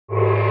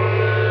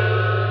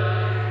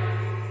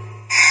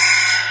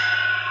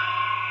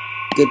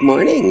Good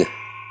morning,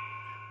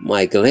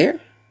 Michael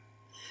here.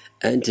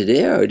 And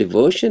today our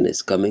devotion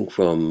is coming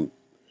from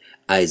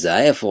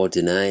Isaiah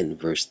 49,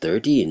 verse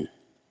 13.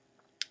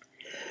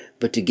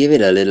 But to give it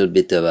a little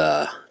bit of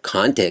a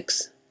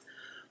context,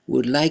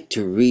 would like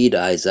to read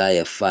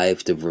Isaiah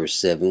 5 to verse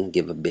 7,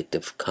 give a bit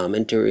of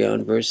commentary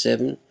on verse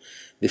 7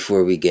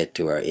 before we get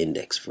to our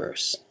index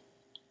verse.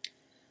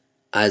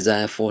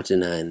 Isaiah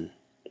 49,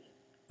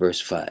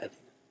 verse 5.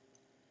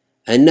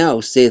 And now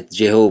saith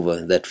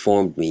Jehovah that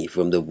formed me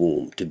from the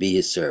womb to be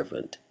his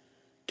servant,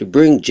 to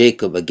bring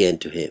Jacob again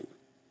to him,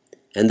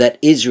 and that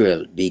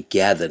Israel be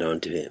gathered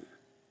unto him.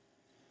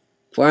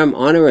 For I am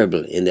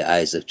honorable in the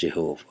eyes of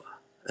Jehovah,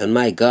 and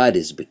my God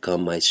is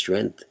become my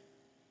strength.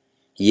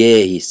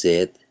 Yea, he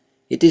said,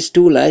 it is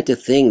too light a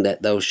thing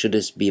that thou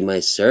shouldest be my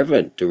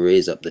servant to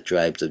raise up the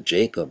tribes of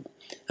Jacob,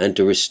 and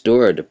to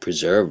restore the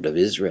preserved of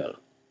Israel.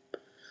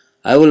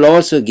 I will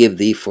also give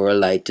thee for a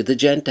light to the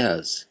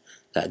Gentiles,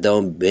 that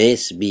thou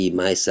mayest be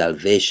my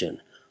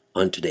salvation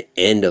unto the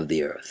end of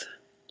the earth.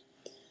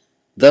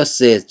 Thus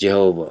saith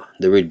Jehovah,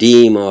 the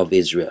Redeemer of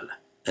Israel,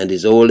 and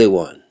his Holy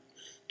One,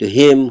 to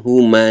him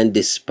whom man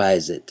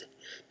despiseth,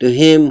 to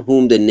him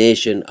whom the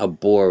nation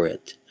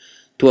abhorreth,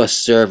 to a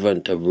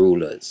servant of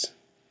rulers.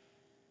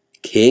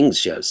 Kings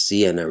shall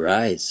see and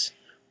arise,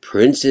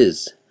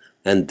 princes,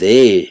 and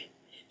they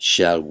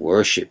shall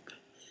worship,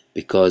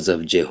 because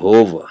of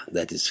Jehovah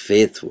that is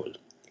faithful,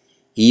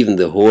 even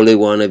the Holy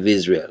One of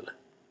Israel,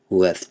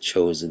 who hath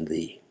chosen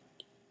thee.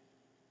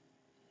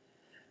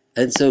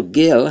 And so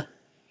Gill,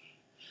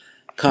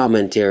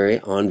 commentary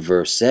on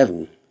verse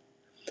 7,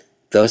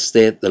 thus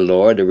saith the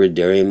Lord, the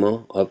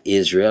Redeemer of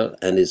Israel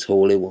and his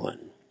Holy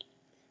One,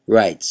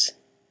 writes,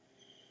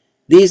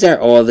 these are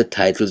all the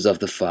titles of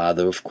the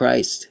Father of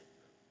Christ,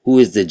 who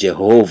is the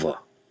Jehovah,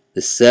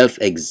 the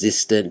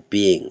self-existent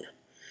being,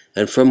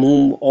 and from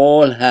whom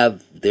all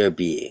have their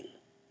being.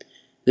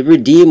 The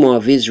Redeemer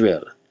of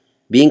Israel,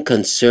 being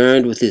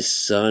concerned with his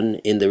Son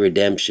in the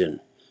redemption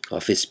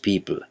of his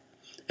people,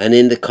 and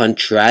in the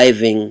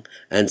contriving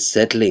and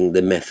settling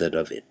the method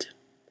of it,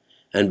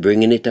 and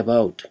bringing it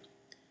about,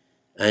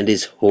 and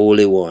his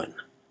Holy One,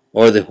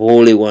 or the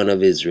Holy One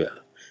of Israel,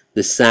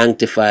 the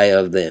sanctifier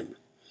of them,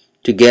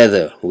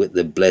 together with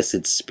the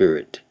blessed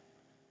Spirit,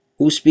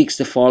 who speaks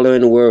the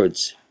following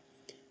words,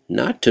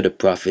 not to the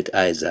prophet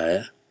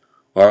Isaiah,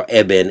 or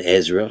Eben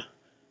Ezra,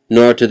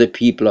 nor to the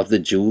people of the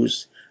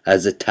Jews,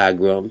 as the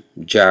Tagrum,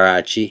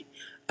 Jarachi,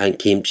 and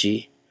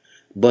Kimchi,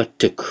 but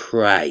to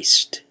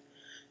Christ,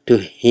 to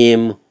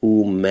him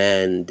whom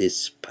man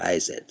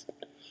despiseth,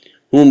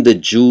 whom the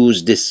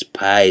Jews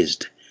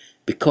despised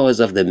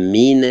because of the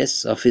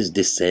meanness of his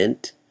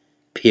descent,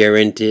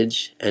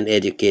 parentage, and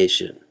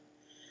education,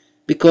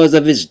 because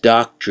of his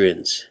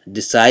doctrines,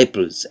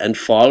 disciples, and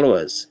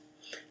followers,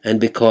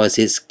 and because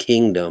his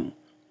kingdom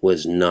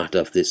was not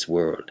of this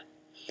world,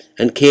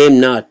 and came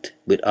not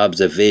with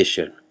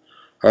observation,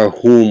 or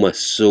whom a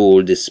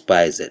soul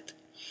despiseth,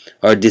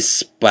 or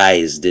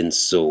despised in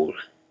soul,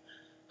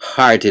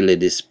 heartily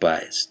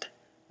despised,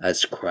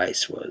 as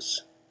Christ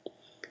was,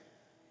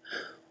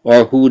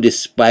 or who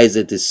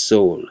despiseth his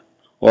soul,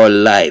 or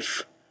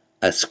life,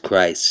 as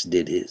Christ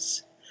did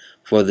his,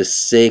 for the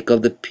sake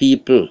of the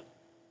people,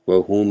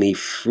 for whom he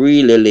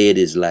freely laid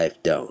his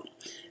life down,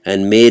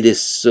 and made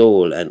his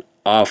soul an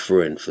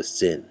offering for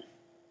sin.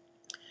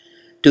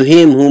 To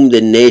him whom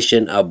the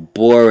nation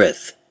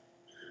abhorreth,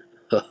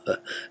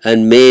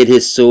 and made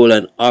his soul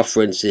an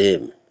offering to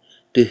him,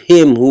 to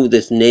him who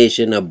this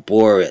nation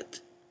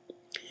abhorreth.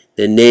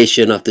 The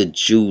nation of the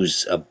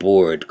Jews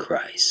abhorred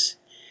Christ,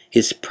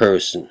 his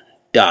person,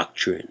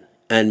 doctrine,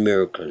 and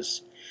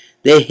miracles.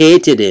 They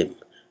hated him,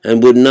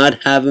 and would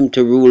not have him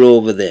to rule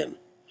over them.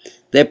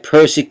 They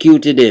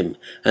persecuted him,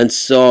 and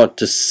sought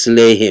to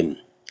slay him,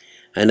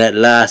 and at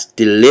last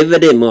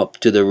delivered him up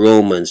to the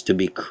Romans to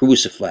be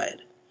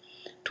crucified,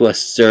 to a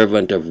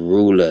servant of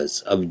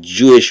rulers, of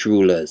Jewish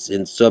rulers,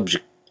 in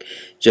subjection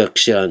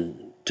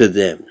to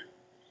them,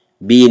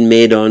 being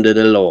made under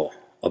the law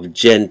of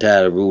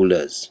Gentile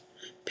rulers,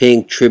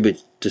 paying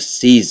tribute to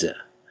Caesar,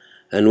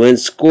 and when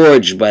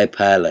scourged by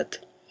Pilate,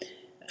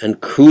 and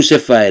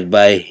crucified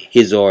by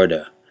his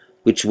order,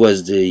 which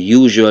was the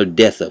usual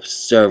death of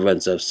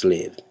servants of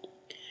slaves.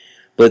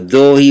 But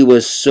though he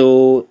was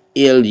so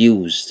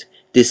ill-used,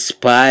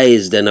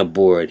 despised, and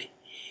abhorred,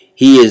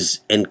 he is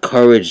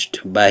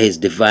encouraged by his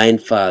divine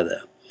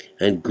Father,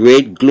 and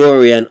great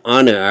glory and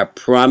honor are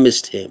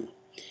promised him.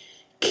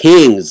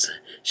 Kings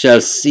shall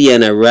see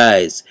and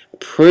arise,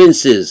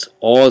 princes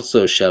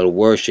also shall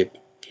worship.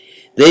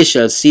 They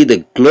shall see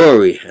the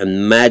glory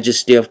and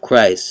majesty of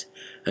Christ,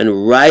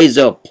 and rise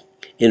up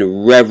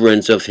in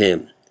reverence of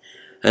him,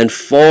 and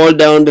fall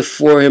down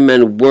before him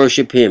and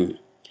worship him,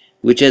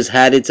 which has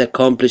had its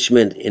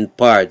accomplishment in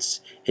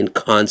parts in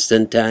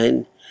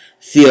Constantine,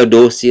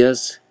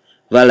 Theodosius,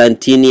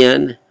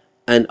 Valentinian,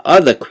 and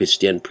other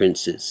Christian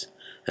princes,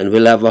 and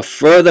will have a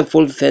further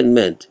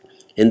fulfillment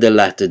in the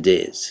latter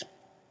days.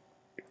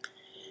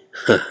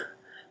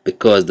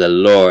 Because the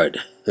Lord,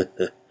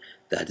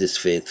 that is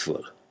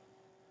faithful.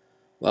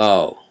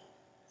 Wow,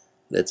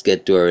 let's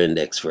get to our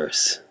index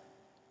verse,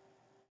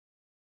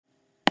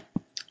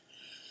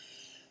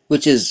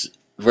 which is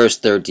verse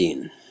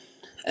 13,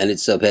 and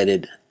it's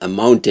subheaded, A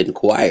Mountain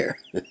Choir.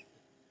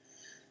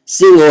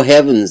 Sing, O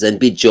heavens, and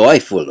be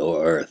joyful,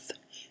 O earth,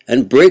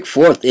 and break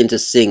forth into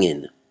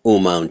singing, O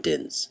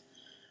mountains.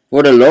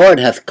 For the Lord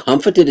hath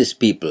comforted his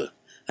people,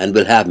 and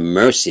will have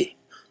mercy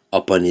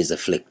upon his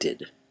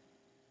afflicted.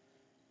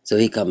 So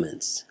he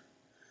comments,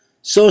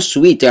 So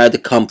sweet are the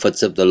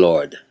comforts of the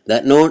Lord,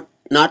 that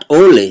not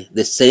only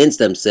the saints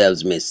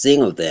themselves may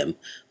sing of them,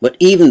 but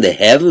even the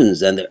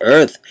heavens and the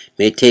earth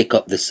may take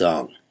up the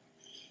song.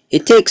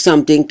 It takes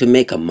something to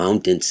make a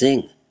mountain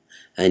sing,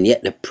 and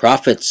yet the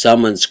prophet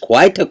summons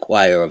quite a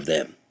choir of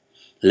them,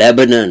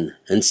 Lebanon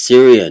and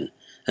Syrian,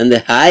 and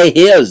the high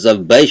hills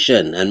of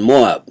Bashan and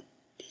Moab.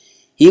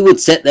 He would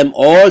set them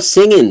all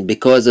singing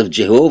because of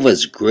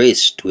Jehovah's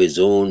grace to his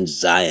own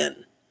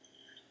Zion.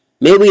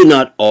 May we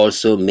not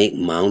also make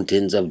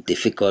mountains of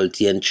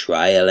difficulty and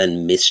trial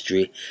and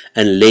mystery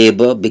and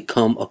labor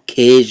become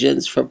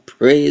occasions for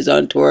praise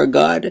unto our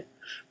God?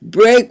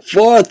 Break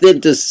forth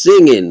into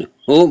singing,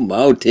 O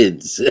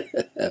mountains.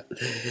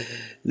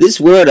 This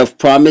word of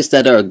promise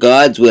that our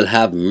gods will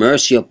have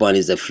mercy upon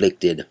his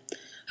afflicted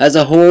has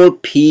a whole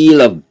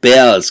peal of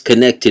bells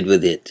connected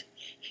with it.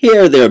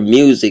 Hear their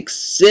music,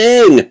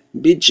 sing,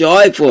 be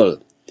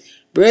joyful,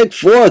 break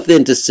forth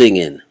into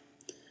singing.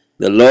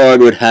 The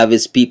Lord would have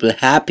his people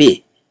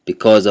happy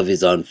because of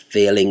his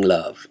unfailing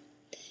love.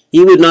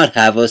 He would not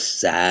have us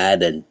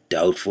sad and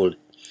doubtful.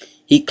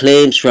 He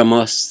claims from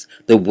us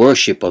the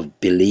worship of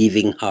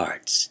believing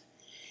hearts.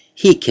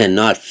 He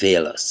cannot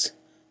fail us.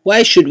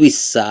 Why should we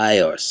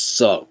sigh or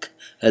sulk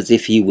as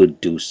if he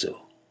would do so?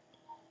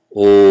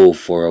 Oh,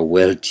 for a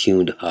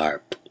well-tuned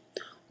harp.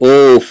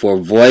 Oh, for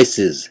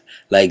voices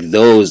like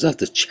those of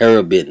the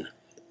cherubim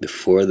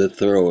before the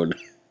throne.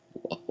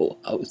 Oh,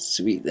 how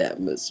sweet that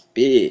must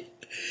be.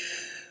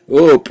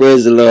 Oh,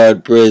 praise the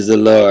Lord, praise the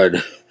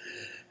Lord.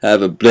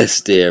 Have a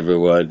blessed day,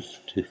 everyone.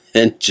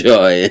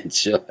 Enjoy.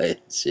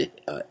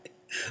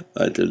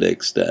 Until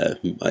next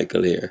time,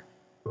 Michael here.